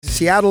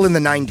Seattle in the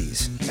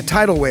 90s. A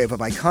tidal wave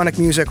of iconic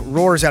music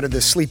roars out of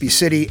this sleepy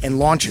city and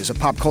launches a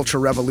pop culture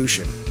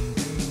revolution.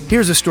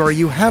 Here's a story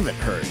you haven't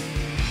heard.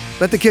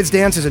 Let the Kids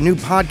Dance is a new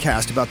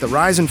podcast about the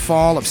rise and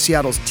fall of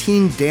Seattle's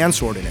teen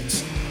dance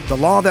ordinance, the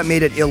law that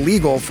made it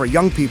illegal for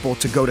young people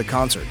to go to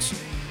concerts.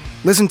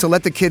 Listen to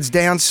Let the Kids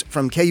Dance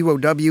from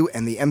KUOW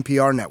and the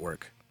NPR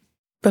network.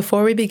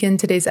 Before we begin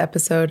today's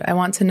episode, I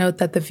want to note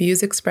that the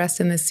views expressed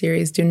in this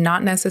series do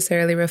not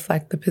necessarily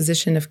reflect the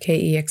position of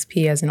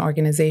KEXP as an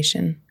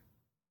organization.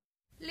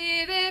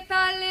 Leve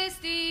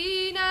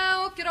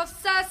Palestina och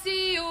krossa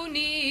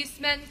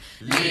sionismen.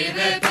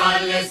 Leve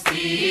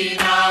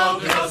Palestina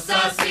och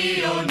krossa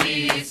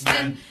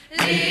sionismen.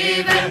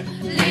 Leve,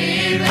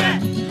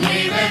 leve,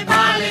 leve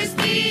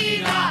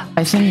Palestina.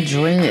 I think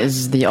joy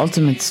is the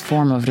ultimate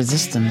form of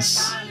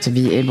resistance. To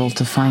be able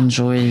to find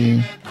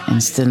joy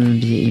and still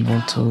be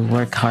able to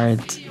work hard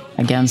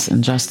against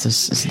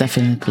injustice is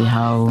definitely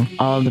how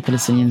all the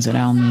Palestinians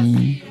around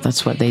me,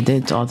 that's what they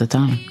did all the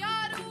time.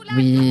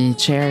 We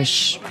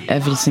cherish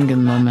every single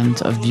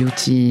moment of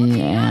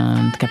beauty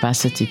and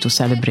capacity to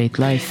celebrate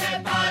life.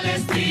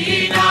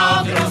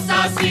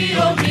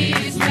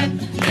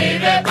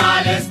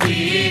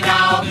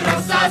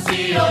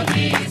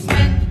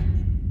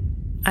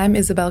 I'm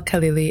Isabel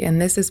Khalili,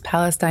 and this is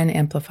Palestine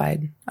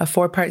Amplified, a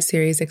 4-part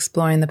series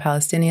exploring the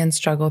Palestinian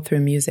struggle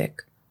through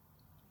music.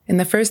 In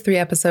the first 3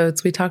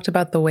 episodes, we talked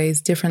about the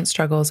ways different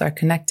struggles are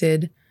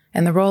connected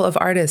and the role of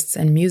artists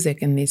and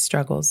music in these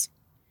struggles.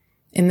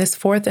 In this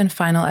 4th and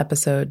final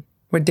episode,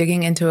 we're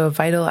digging into a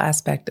vital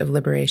aspect of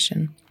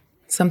liberation,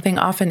 something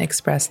often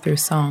expressed through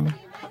song,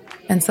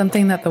 and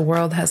something that the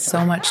world has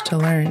so much to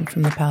learn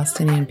from the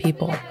Palestinian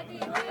people: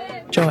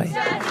 joy.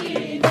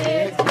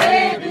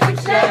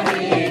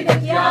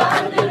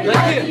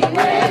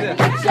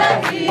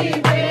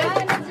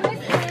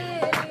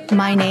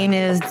 My name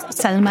is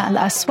Salma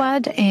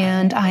Al-Aswad,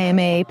 and I am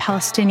a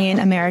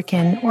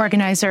Palestinian-American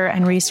organizer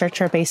and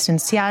researcher based in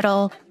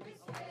Seattle,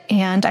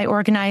 and I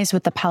organize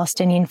with the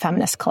Palestinian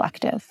Feminist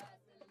Collective.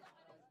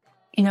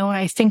 You know, when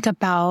I think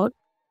about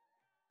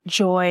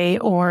joy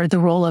or the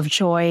role of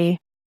joy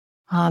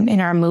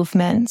in our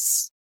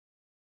movements,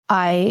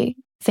 I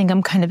think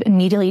I'm kind of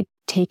immediately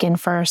taken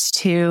first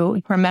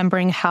to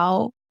remembering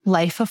how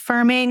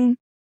life-affirming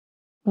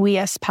we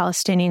as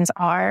Palestinians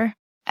are,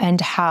 and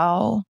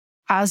how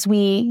as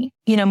we,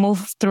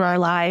 move through our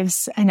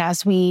lives and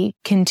as we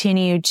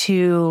continue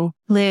to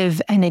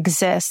live and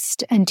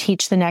exist and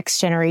teach the next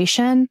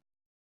generation,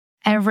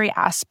 every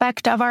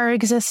aspect of our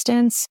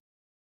existence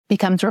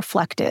becomes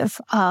reflective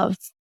of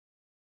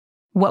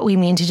what we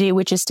mean to do,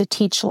 which is to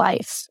teach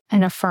life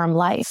and affirm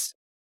life.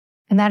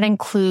 And that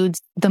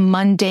includes the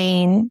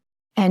mundane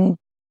and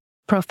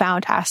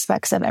profound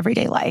aspects of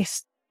everyday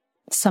life.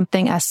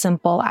 Something as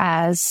simple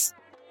as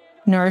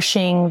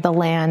nourishing the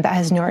land that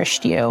has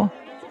nourished you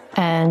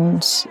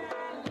and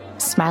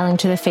smiling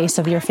to the face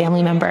of your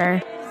family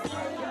member,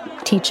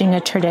 teaching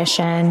a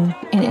tradition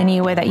in any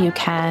way that you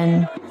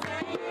can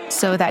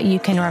so that you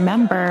can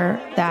remember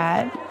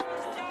that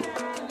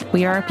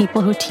we are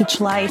people who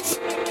teach life.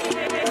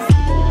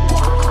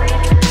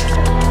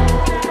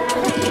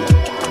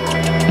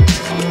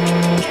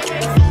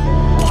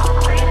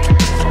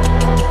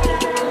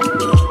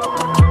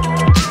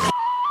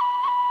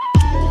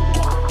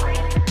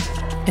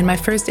 In my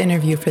first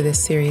interview for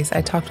this series,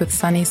 I talked with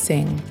Sunny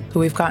Singh, who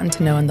we've gotten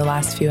to know in the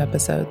last few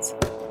episodes.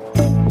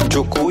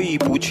 जो कोई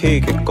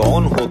पूछे कि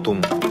कौन हो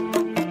तुम,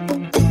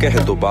 तो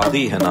कह दो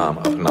बागी है नाम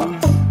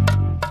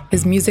अपना.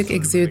 His music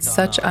exudes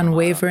such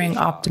unwavering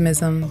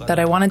optimism that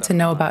I wanted to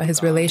know about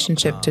his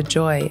relationship to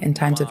joy in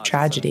times of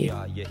tragedy.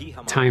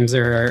 Times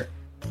are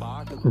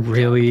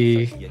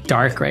really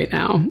dark right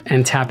now,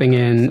 and tapping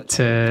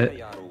into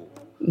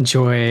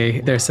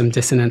joy, there's some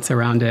dissonance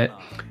around it.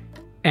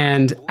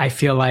 And I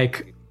feel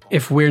like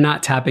if we're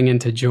not tapping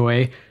into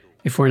joy,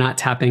 if we're not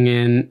tapping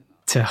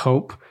into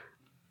hope,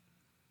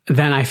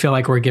 then I feel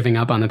like we're giving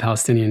up on the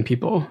Palestinian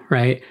people,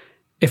 right?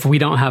 If we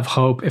don't have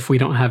hope, if we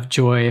don't have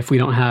joy, if we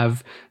don't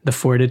have the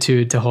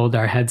fortitude to hold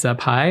our heads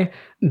up high,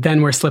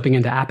 then we're slipping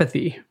into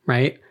apathy,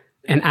 right?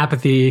 And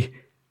apathy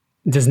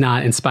does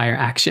not inspire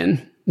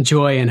action.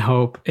 Joy and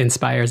hope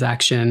inspires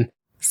action.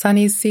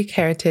 Sunny's Sikh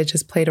heritage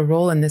has played a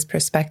role in this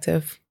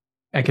perspective.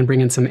 I can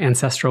bring in some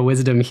ancestral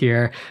wisdom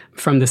here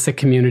from the Sikh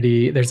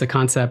community. There's a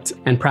concept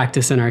and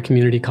practice in our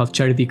community called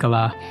Chardi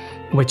Kala,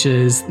 which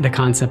is the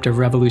concept of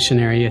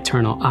revolutionary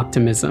eternal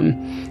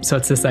optimism. So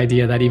it's this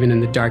idea that even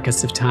in the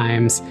darkest of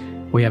times,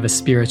 we have a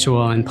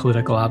spiritual and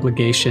political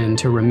obligation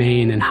to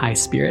remain in high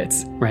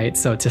spirits, right?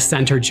 So to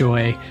center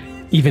joy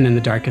even in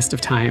the darkest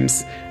of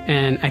times.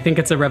 And I think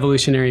it's a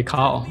revolutionary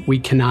call. We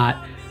cannot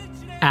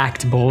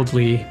act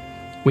boldly.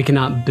 We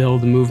cannot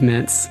build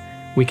movements.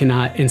 We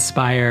cannot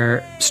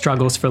inspire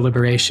struggles for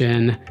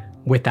liberation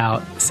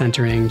without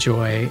centering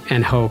joy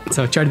and hope.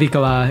 So Chardi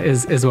Kala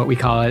is what we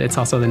call it. It's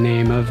also the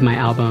name of my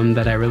album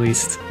that I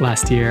released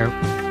last year.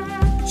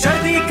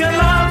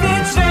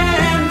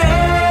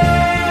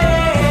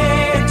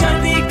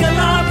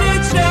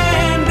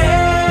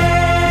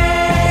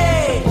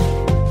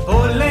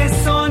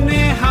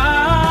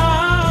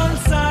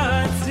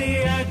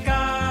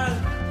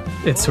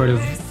 It's sort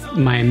of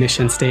my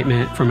mission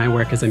statement for my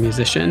work as a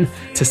musician,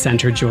 to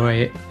center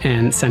joy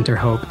and center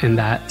hope in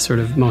that sort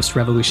of most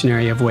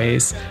revolutionary of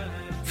ways.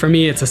 For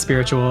me, it's a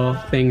spiritual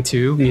thing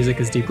too. Music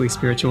is deeply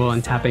spiritual,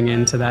 and tapping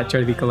into that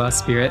Chardikala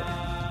spirit,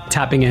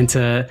 tapping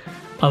into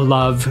a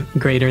love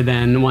greater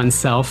than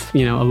oneself, a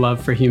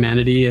love for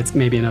humanity. It's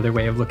maybe another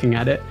way of looking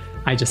at it.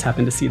 I just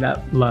happen to see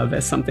that love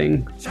as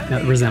something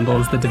that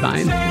resembles the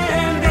divine.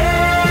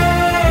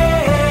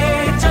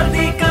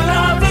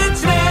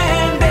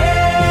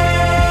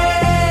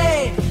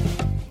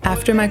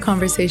 After my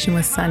conversation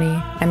with Sunny,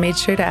 I made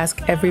sure to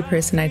ask every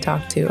person I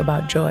talked to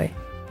about joy.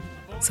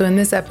 So in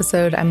this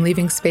episode, I'm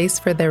leaving space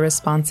for their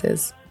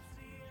responses.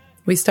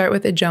 We start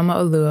with Ijoma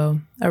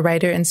Oluo, a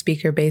writer and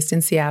speaker based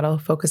in Seattle,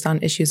 focused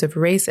on issues of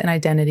race and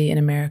identity in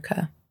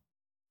America.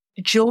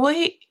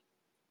 Joy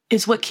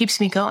is what keeps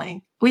me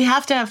going. We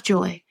have to have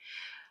joy.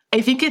 I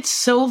think it's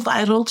so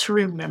vital to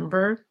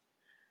remember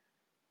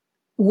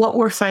what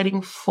we're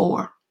fighting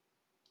for,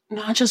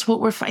 not just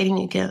what we're fighting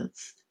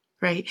against,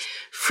 right?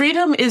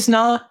 Freedom is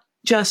not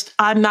just,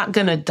 I'm not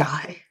going to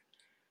die.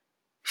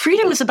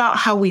 Freedom is about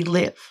how we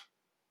live.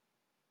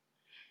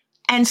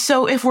 And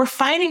so if we're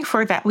fighting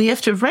for that, we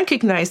have to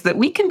recognize that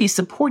we can be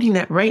supporting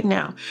that right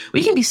now.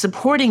 We can be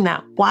supporting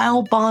that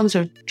while bombs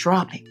are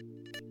dropping.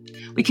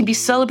 We can be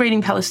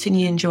celebrating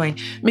Palestinian joy,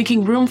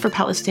 making room for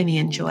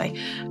Palestinian joy.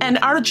 And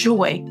our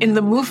joy in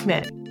the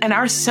movement and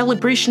our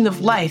celebration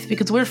of life,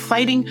 because we're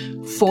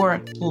fighting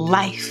for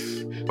life.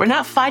 We're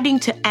not fighting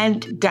to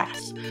end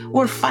death.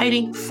 We're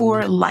fighting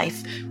for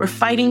life. We're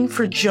fighting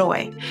for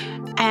joy.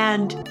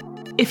 And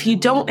if you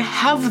don't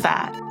have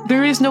that,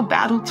 there is no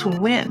battle to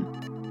win.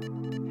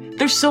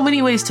 There's so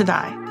many ways to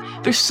die.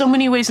 There's so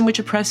many ways in which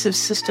oppressive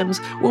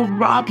systems will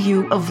rob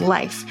you of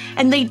life,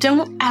 and they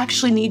don't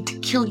actually need to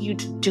kill you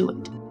to do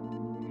it.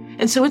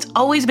 And so it's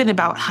always been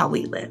about how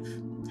we live.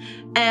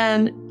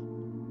 And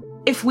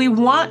if we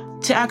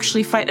want to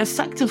actually fight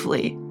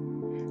effectively,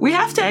 we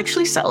have to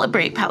actually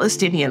celebrate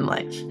Palestinian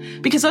life,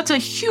 because that's a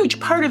huge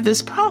part of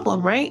this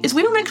problem, right? Is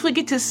we don't actually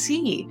get to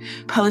see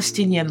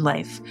Palestinian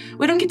life.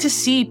 We don't get to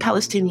see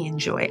Palestinian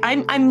joy.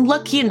 I'm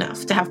lucky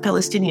enough to have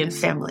Palestinian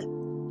family,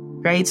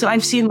 right? So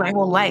I've seen my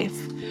whole life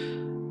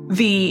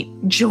the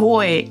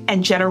joy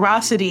and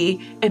generosity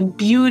and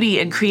beauty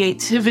and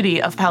creativity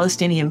of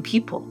Palestinian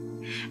people.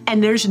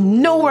 And there's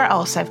nowhere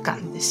else I've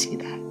gotten to see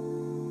that.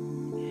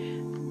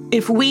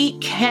 If we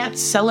can't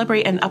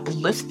celebrate and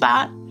uplift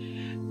that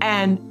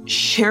and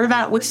share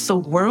that with the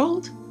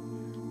world,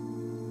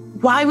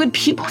 why would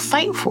people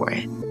fight for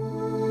it?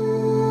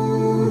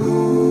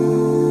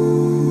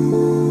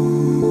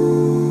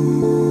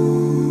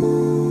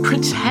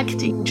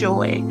 Protecting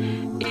joy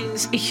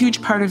is a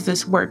huge part of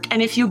this work.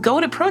 And if you go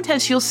to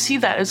protests, you'll see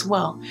that as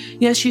well.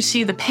 Yes, you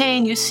see the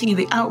pain, you see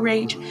the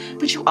outrage,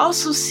 but you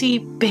also see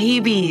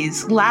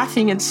babies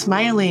laughing and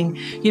smiling.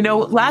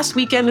 Last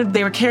weekend,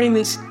 they were carrying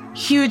this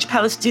huge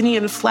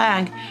Palestinian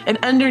flag, and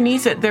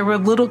underneath it, there were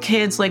little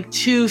kids like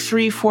 2,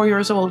 3, 4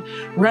 years old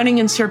running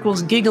in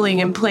circles,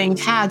 giggling and playing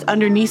tag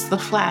underneath the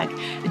flag,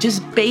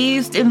 just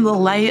bathed in the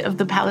light of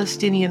the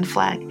Palestinian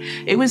flag.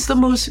 It was the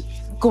most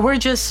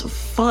gorgeous,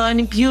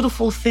 fun,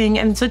 beautiful thing,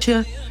 and such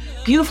a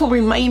beautiful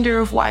reminder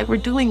of why we're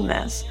doing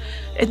this.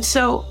 And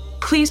so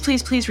please,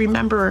 please, please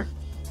remember,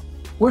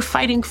 we're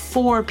fighting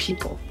for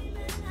people.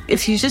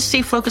 If you just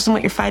stay focused on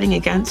what you're fighting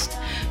against,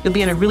 you'll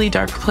be in a really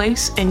dark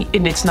place, and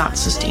it's not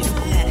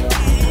sustainable.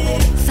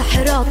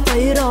 سحرات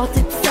طيرات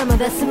بسما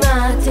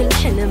بسمات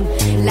الحلم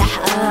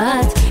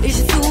لحقات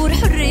جذور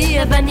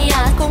حرية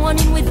بنيات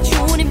قوانين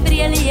ودجون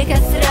إمبريالية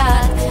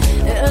كسرات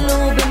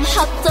قلوب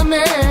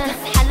محطمة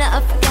حلا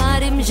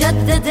أفكار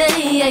مجددة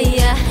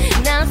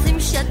ناس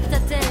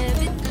مشتتة.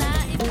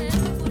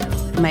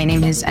 My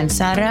name is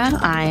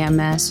Ansara. I am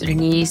a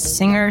Sudanese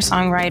singer,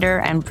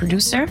 songwriter, and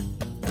producer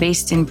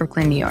based in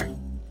Brooklyn, New York.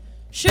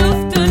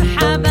 شفتوا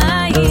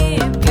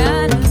الحبايب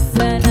قالوا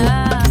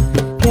السلام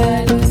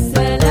قالوا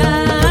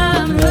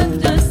السلام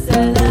ردوا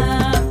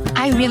السلام.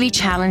 I really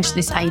challenge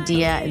this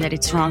idea that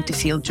it's wrong to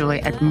feel joy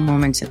at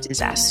moments of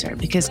disaster,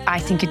 because I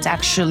think it's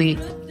actually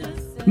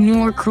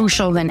more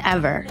crucial than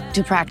ever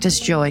to practice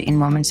joy in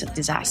moments of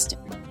disaster.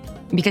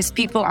 Because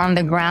people on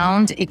the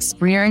ground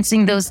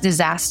experiencing those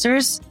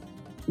disasters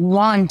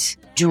want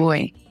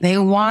joy. They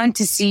want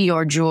to see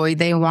your joy.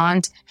 They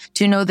want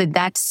to know that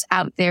that's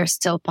out there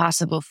still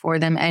possible for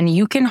them. And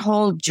you can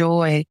hold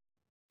joy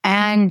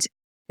and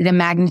the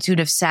magnitude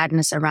of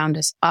sadness around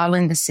us all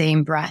in the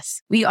same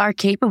breath. We are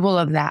capable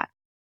of that.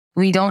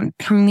 We don't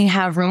only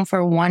have room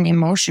for one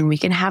emotion. We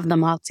can have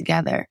them all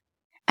together.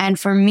 And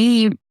for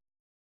me,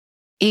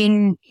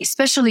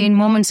 especially in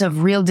moments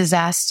of real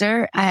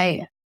disaster,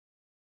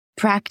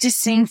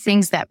 practicing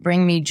things that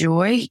bring me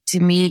joy, to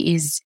me,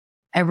 is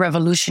a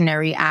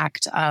revolutionary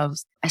act of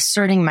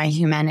asserting my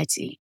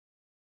humanity.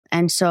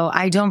 And so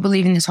I don't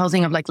believe in this whole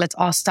thing of like, let's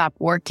all stop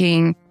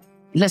working.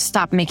 Let's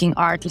stop making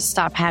art. Let's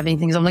stop having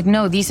things. I'm like,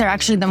 no, these are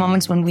actually the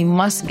moments when we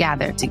must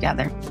gather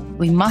together.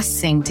 We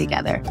must sing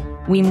together.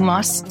 We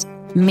must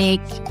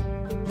make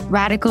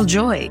radical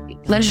joy.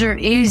 Pleasure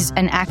is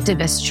an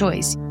activist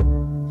choice.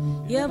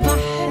 يا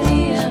بحر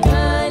يا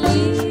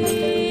غالي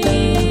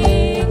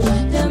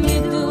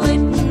تمد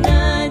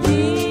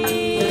وتنادي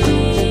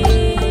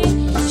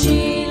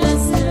تشيل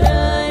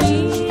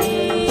أسراري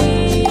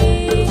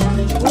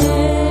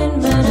وين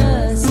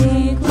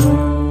مراسيكم.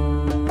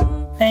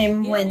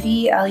 I'm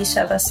Wendy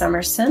Alisheva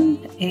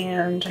Summerson,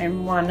 and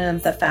I'm one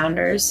of the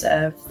founders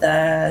of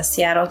the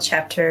Seattle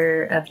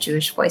chapter of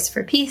Jewish Voice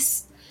for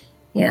Peace,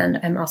 and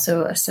I'm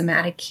also a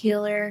somatic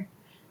healer.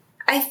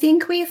 I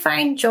think we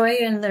find joy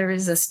in the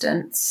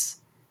resistance,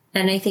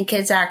 and I think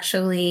it's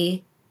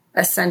actually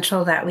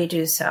essential that we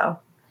do so,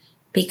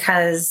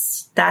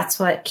 because that's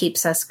what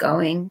keeps us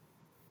going.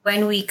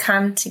 When we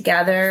come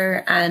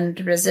together and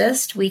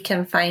resist, we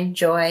can find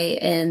joy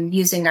in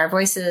using our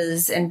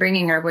voices and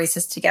bringing our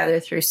voices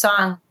together through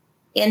song,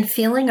 in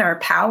feeling our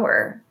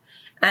power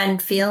and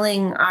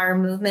feeling our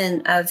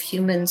movement of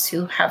humans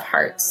who have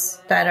hearts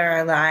that are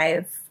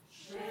alive.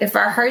 If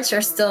our hearts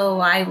are still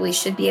alive, we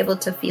should be able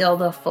to feel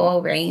the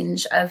full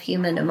range of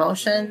human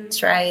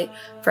emotions, right?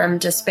 From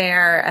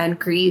despair and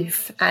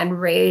grief and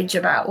rage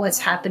about what's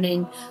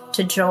happening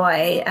to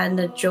joy. And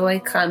the joy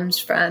comes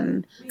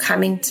from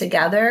coming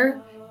together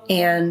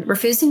and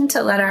refusing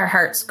to let our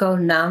hearts go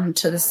numb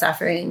to the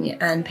suffering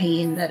and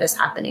pain that is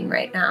happening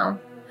right now.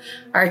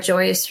 Our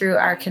joy is through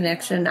our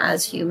connection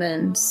as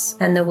humans.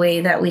 And the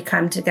way that we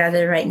come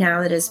together right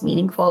now that is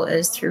meaningful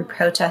is through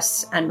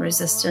protests and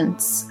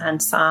resistance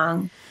and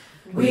song.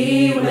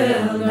 We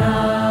will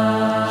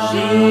not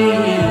underestimate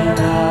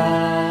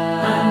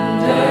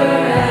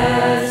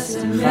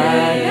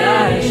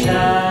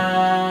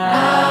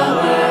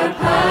our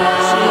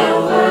power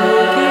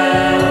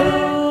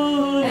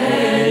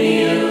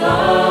any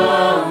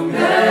longer.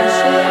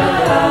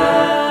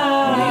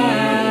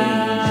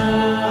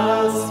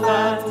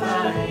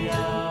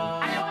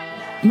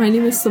 My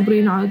name is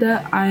Sabrina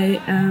Alda.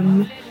 I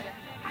am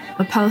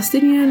a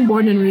Palestinian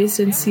born and raised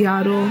in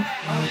Seattle.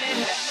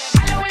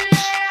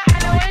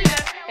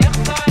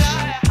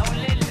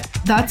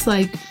 That's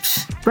like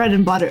bread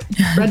and butter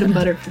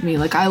for me.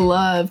 Like, I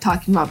love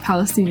talking about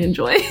Palestinian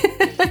joy.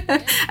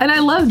 And I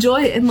love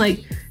joy in,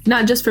 like,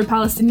 not just for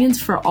Palestinians,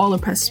 for all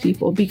oppressed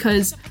people,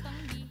 because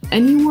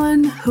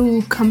anyone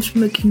who comes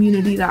from a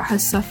community that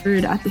has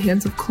suffered at the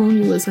hands of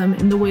colonialism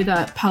in the way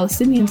that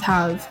Palestinians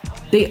have,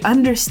 they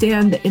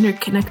understand the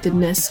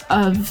interconnectedness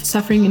of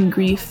suffering and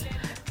grief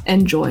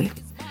and joy.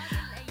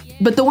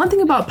 But the one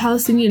thing about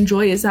Palestinian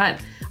joy is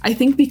that I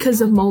think because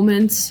the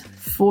moments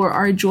for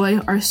our joy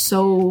are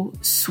so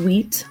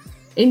sweet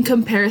in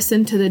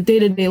comparison to the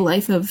day-to-day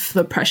life of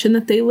oppression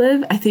that they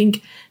live, I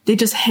think they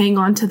just hang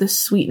on to the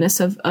sweetness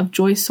of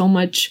joy so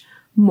much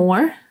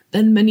more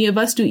than many of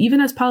us do.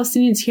 Even as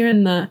Palestinians here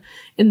in the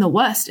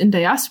West, in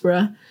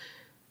diaspora,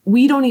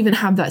 we don't even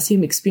have that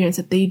same experience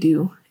that they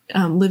do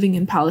living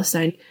in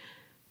Palestine.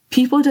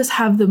 People just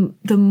have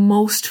the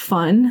most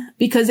fun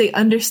because they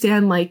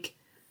understand, like,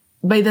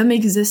 by them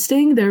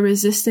existing, they're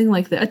resisting,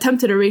 like, the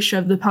attempted erasure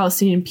of the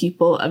Palestinian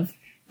people, of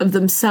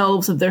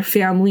themselves, of their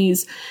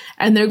families,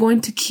 and they're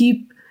going to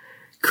keep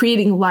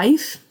creating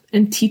life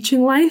and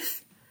teaching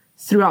life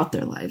throughout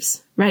their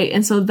lives, right?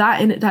 And so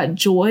that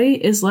joy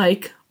is,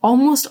 like,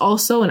 almost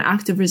also an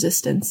act of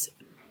resistance.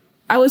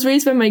 I was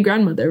raised by my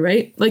grandmother,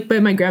 right? Like, by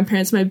my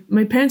grandparents. My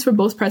parents were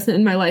both present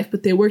in my life,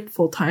 but they worked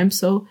full time.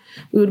 So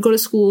we would go to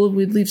school,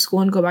 we'd leave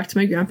school and go back to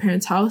my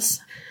grandparents'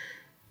 house.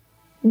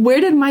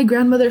 Where did my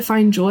grandmother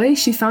find joy?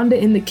 She found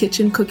it in the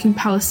kitchen cooking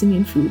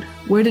Palestinian food.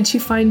 Where did she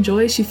find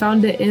joy? She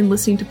found it in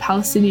listening to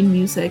Palestinian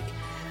music.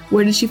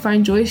 Where did she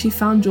find joy? She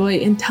found joy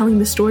in telling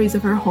the stories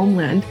of her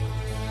homeland.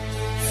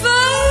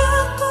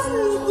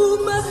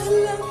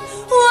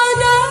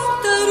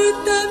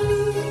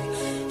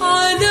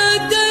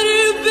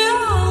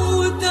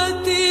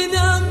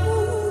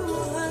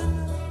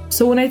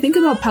 So when I think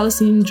about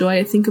Palestinian joy,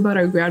 I think about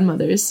our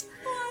grandmothers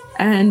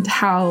and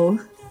how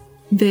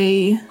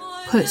they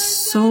put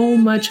so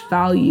much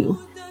value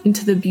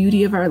into the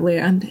beauty of our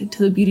land,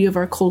 into the beauty of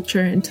our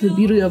culture, into the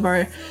beauty of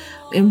our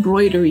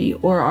embroidery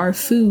or our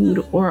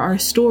food or our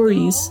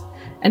stories,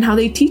 and how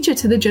they teach it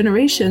to the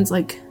generations.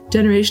 Like,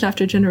 generation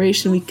after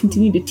generation, we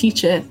continue to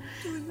teach it,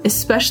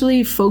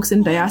 especially folks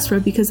in diaspora,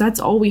 because that's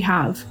all we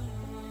have.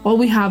 All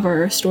we have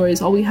are our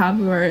stories. All we have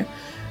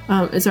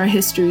is our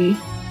history.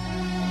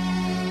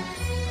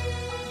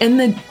 And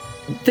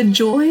the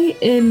joy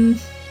in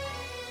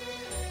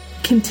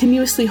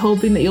continuously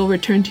hoping that you'll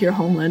return to your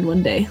homeland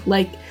one day.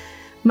 Like,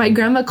 my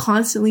grandma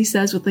constantly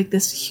says with, like,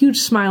 this huge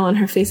smile on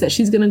her face that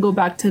she's going to go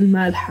back to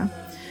Madha.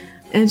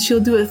 And she'll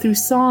do it through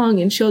song,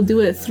 and she'll do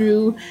it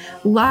through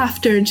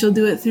laughter, and she'll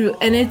do it through,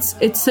 and it's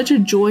such a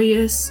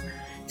joyous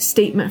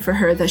statement for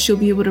her that she'll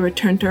be able to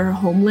return to her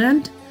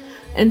homeland.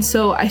 And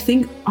so I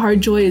think our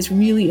joy is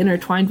really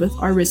intertwined with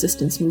our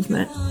resistance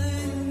movement.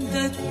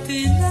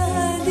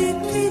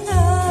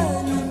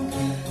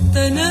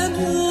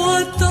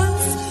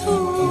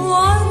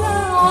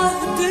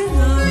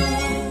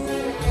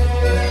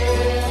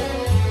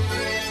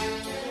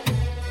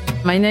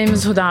 My name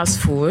is Huda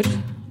Asfour.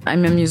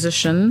 I'm a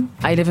musician.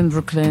 I live in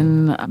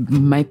Brooklyn.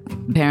 My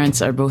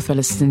parents are both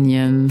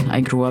Palestinian.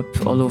 I grew up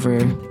all over.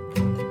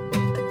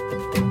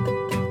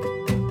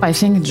 I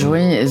think joy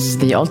is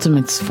the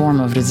ultimate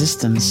form of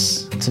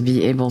resistance. To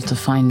be able to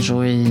find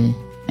joy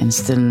and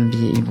still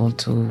be able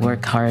to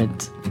work hard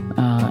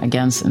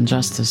against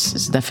injustice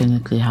is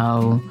definitely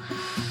how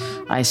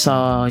I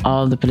saw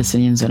all the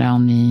Palestinians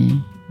around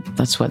me.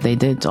 That's what they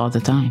did all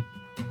the time.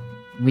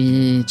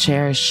 We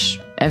cherish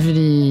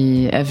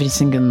every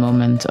single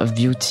moment of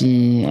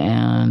beauty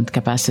and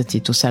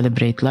capacity to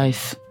celebrate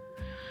life.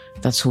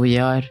 That's who we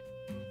are.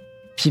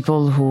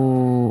 People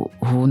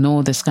who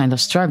know this kind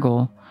of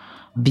struggle,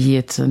 be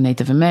it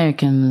Native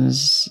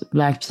Americans,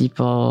 Black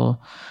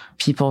people,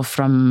 people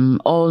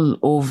from all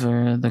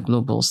over the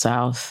global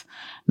South,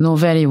 know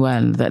very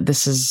well that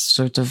this is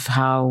sort of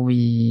how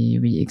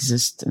we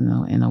exist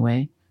in a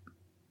way.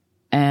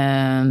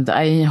 And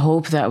I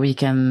hope that we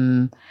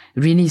can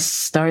really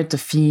start to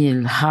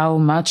feel how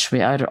much we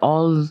are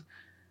all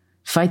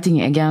fighting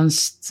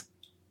against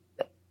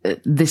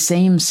the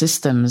same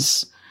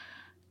systems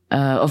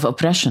of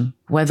oppression,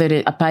 whether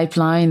it's a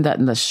pipeline that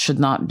should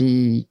not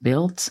be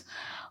built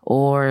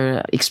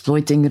or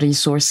exploiting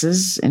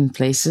resources in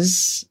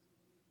places.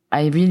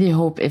 I really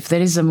hope, if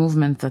there is a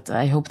movement,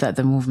 I hope that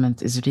the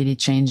movement is really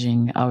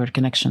changing our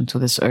connection to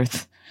this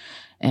earth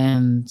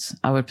and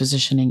our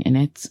positioning in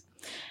it.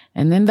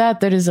 And in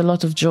that, there is a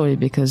lot of joy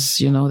because,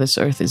 this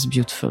earth is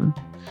beautiful.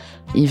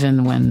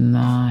 Even when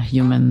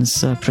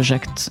humans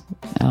project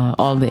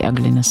all the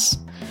ugliness,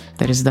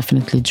 there is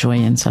definitely joy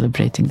in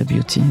celebrating the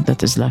beauty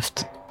that is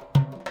left.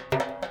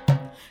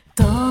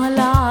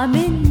 طالع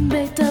من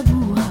بيت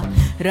أبوها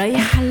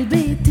رايح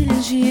البيت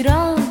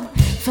الجيران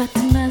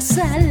فاطمة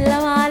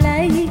سلم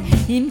علي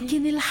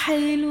يمكن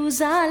الحلو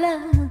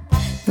زعلان.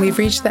 We've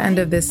reached the end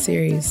of this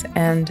series,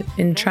 and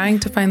in trying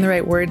to find the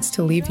right words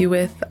to leave you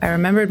with, I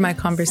remembered my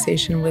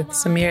conversation with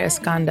Samir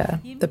Eskanda,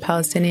 the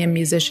Palestinian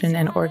musician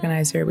and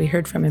organizer we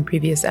heard from in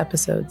previous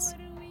episodes.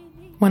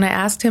 When I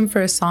asked him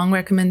for a song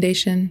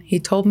recommendation, he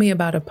told me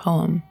about a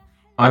poem.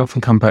 I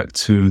often come back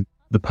to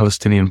the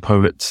Palestinian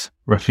poet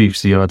Rafif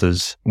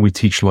Ziada's We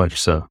Teach Life,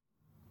 Sir.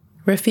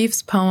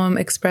 Rafif's poem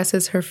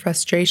expresses her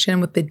frustration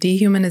with the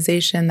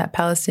dehumanization that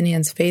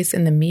Palestinians face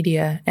in the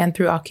media and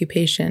through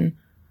occupation,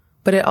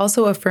 but it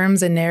also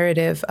affirms a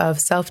narrative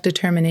of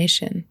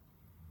self-determination.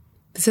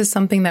 This is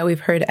something that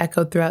we've heard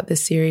echoed throughout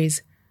this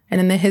series and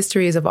in the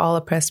histories of all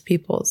oppressed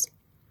peoples,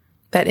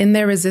 that in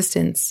their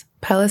resistance,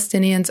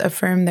 Palestinians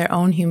affirm their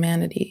own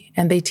humanity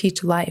and they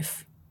teach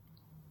life.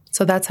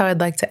 So that's how I'd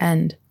like to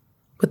end,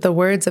 with the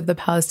words of the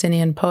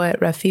Palestinian poet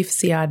Rafif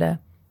Ziada,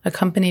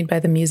 accompanied by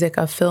the music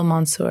of Phil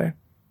Mansour.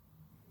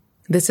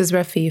 This is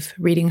Rafif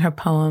reading her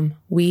poem,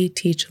 We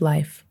Teach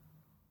Life.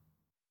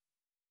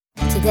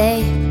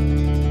 Today,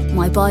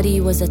 my body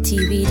was a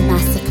TV'd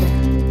massacre.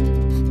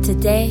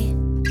 Today,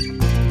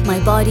 my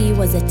body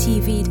was a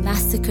TV'd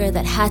massacre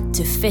that had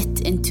to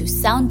fit into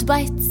sound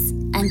bites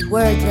and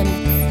word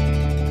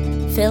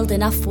limits, filled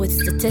enough with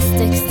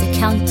statistics to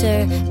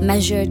counter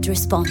measured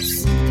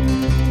response.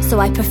 So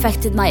I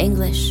perfected my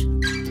English,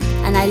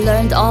 and I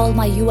learned all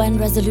my UN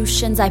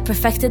resolutions. I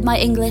perfected my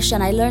English,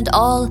 and I learned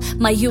all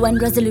my UN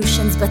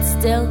resolutions, but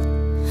still,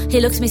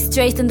 he looks me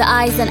straight in the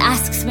eyes and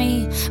asks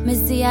me,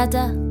 Ms.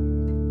 Ziada,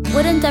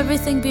 wouldn't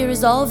everything be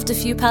resolved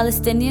if you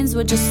Palestinians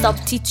would just stop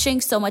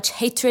teaching so much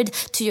hatred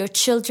to your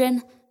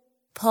children?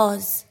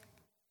 Pause.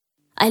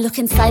 I look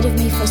inside of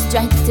me for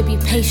strength to be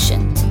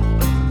patient.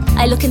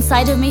 I look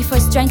inside of me for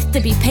strength to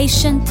be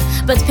patient,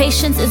 but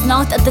patience is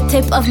not at the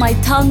tip of my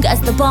tongue as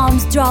the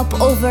bombs drop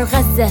over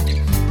Gaza.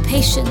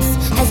 Patience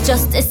has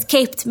just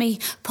escaped me.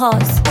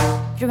 Pause.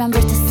 Remember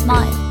to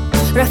smile.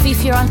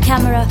 Rafif, you're on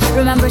camera.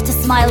 Remember to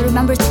smile.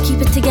 Remember to keep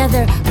it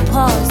together.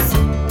 Pause.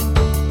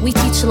 We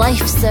teach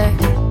life, sir.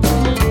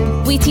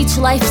 We teach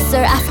life,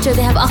 sir, after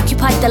they have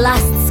occupied the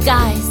last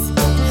skies.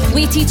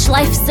 We teach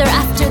life, sir,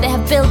 after they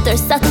have built their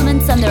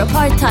settlements and their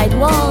apartheid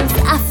walls.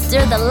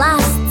 After the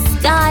last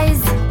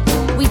skies,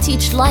 we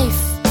teach life,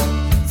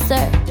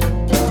 sir.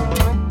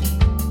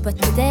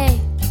 But today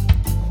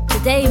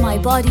my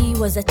body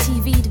was a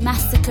TV'd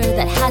massacre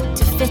that had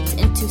to fit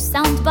into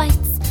sound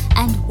bites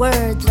and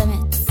word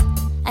limits.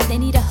 And they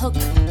need a hook.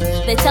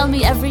 They tell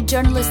me every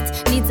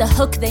journalist needs a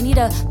hook. They need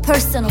a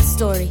personal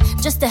story,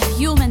 just a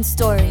human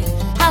story.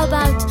 How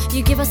about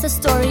you give us a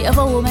story of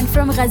a woman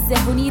from Gaza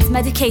who needs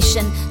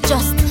medication,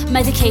 just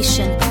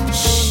medication.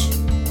 Shh,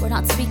 we're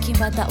not speaking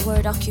about that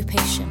word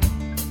occupation.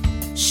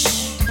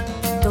 Shh,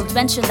 don't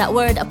mention that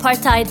word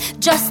apartheid,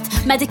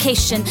 just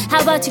medication.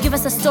 How about you give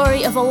us a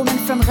story of a woman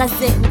from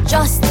Gaza who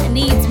just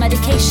needs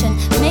medication?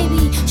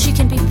 Maybe she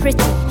can be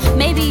pretty.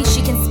 Maybe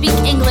she can speak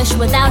English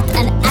without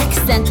an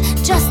accent.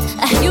 Just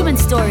a human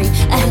story,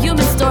 a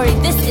human story.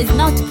 This is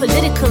not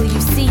political,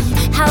 you see.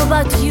 How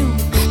about you?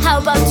 How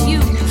about you?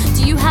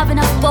 Do you have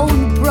enough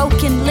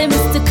bone-broken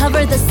limbs to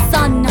cover the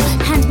sun?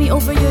 Hand me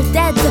over your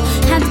dead.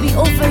 Hand me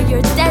over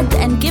your dead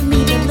and give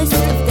me the list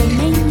of their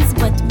names,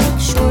 but make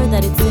sure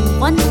that it's in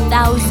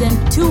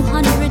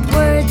 1,200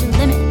 word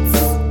limits.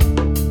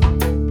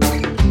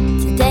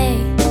 Today,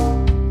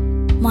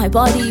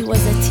 body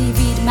was a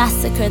TV'd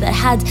massacre that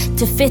had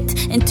to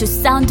fit into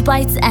sound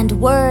bites and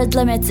word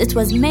limits. It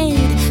was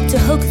made to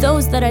hook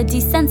those that are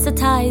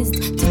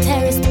desensitized to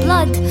terrorist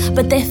blood,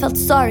 but they felt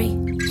sorry.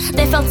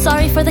 They felt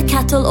sorry for the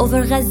cattle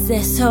over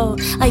Gaza, so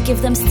I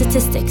give them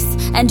statistics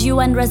and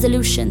UN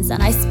resolutions,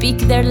 and I speak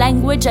their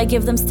language. I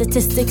give them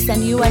statistics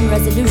and UN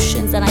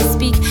resolutions, and I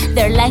speak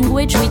their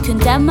language. We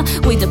condemn,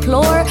 we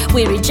deplore,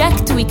 we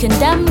reject, we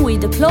condemn, we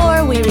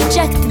deplore, we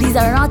reject. These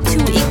are not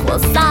two equal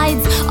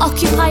sides.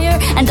 Occupier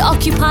and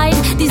occupied,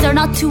 these are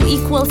not two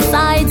equal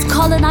sides.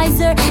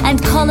 Colonizer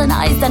and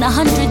colonized, and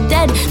 100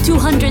 dead,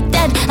 200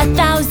 dead,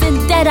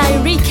 1,000 dead.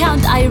 I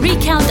recount, I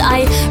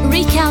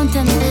recount,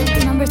 and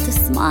remember to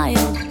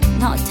smile,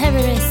 not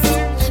terrorist.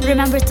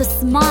 Remember to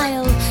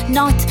smile,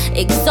 not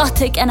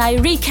exotic. And I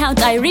recount,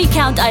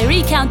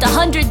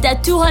 100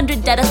 dead,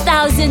 200 dead,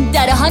 1,000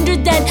 dead,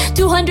 100 dead,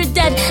 200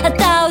 dead,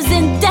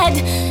 1,000 dead.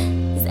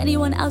 Is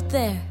anyone out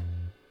there?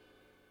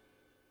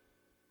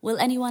 Will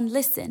anyone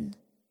listen?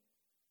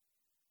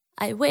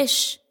 I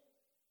wish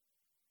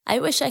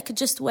I could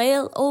just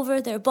wail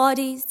over their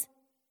bodies.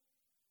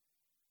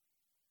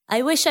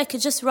 I wish I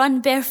could just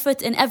run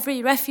barefoot in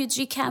every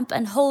refugee camp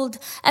and hold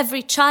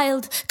every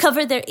child,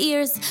 cover their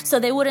ears so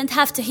they wouldn't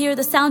have to hear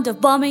the sound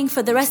of bombing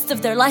for the rest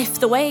of their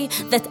life the way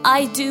that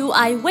I do.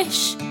 I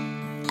wish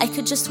I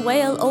could just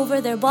wail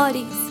over their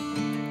bodies,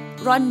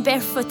 run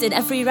barefoot in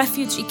every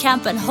refugee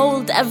camp and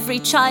hold every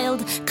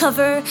child,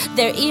 cover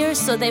their ears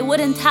so they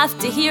wouldn't have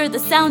to hear the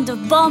sound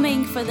of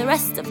bombing for the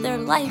rest of their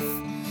life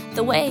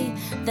the way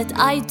that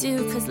I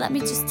do. 'Cause let me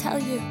just tell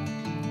you,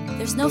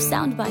 there's no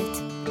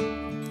soundbite.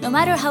 No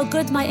matter how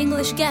good my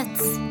English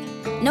gets,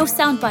 no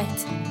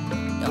soundbite.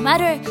 No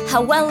matter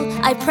how well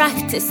I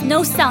practice,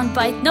 no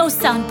soundbite, no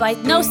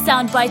soundbite, no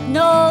soundbite,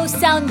 no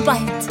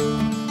soundbite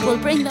will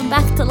bring them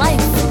back to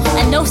life.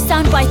 And no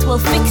soundbite will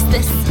fix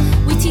this.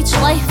 We teach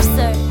life,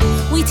 sir.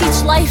 We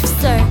teach life,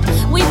 sir.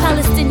 We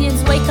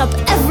Palestinians wake up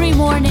every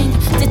morning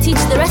to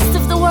teach the rest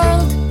of the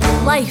world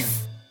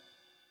life,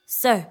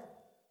 sir.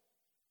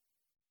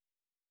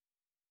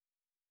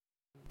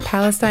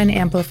 Palestine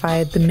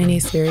Amplified, the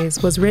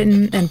mini-series, was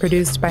written and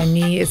produced by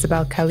me,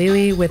 Isabel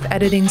Khalili, with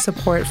editing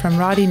support from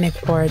Roddy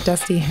Nickpour,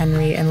 Dusty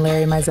Henry, and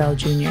Larry Mizell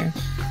Jr.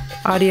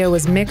 Audio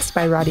was mixed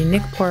by Roddy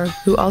Nickpour,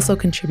 who also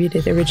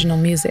contributed original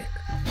music.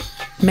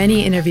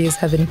 Many interviews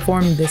have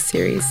informed this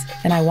series,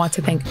 and I want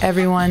to thank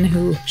everyone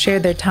who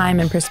shared their time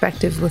and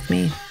perspectives with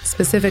me,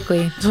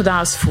 specifically Huda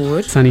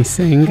Asfour, Sunny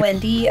Singh,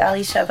 Wendy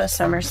Alisheva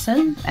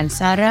Summerson, and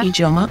Sarah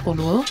Ijoma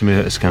Ulwo,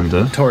 Samir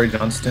Iskander, Tori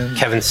Johnston,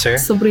 Kevin Sir,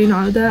 Sabrina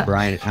Arda,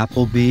 Brian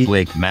Appleby,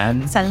 Blake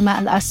Mann, Salma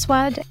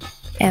Al-Aswad,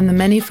 and the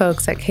many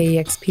folks at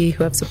KEXP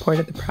who have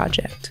supported the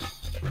project.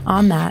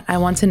 On that, I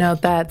want to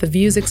note that the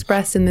views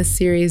expressed in this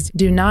series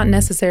do not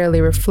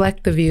necessarily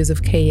reflect the views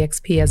of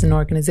KEXP as an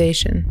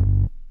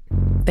organization.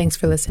 Thanks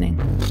for listening.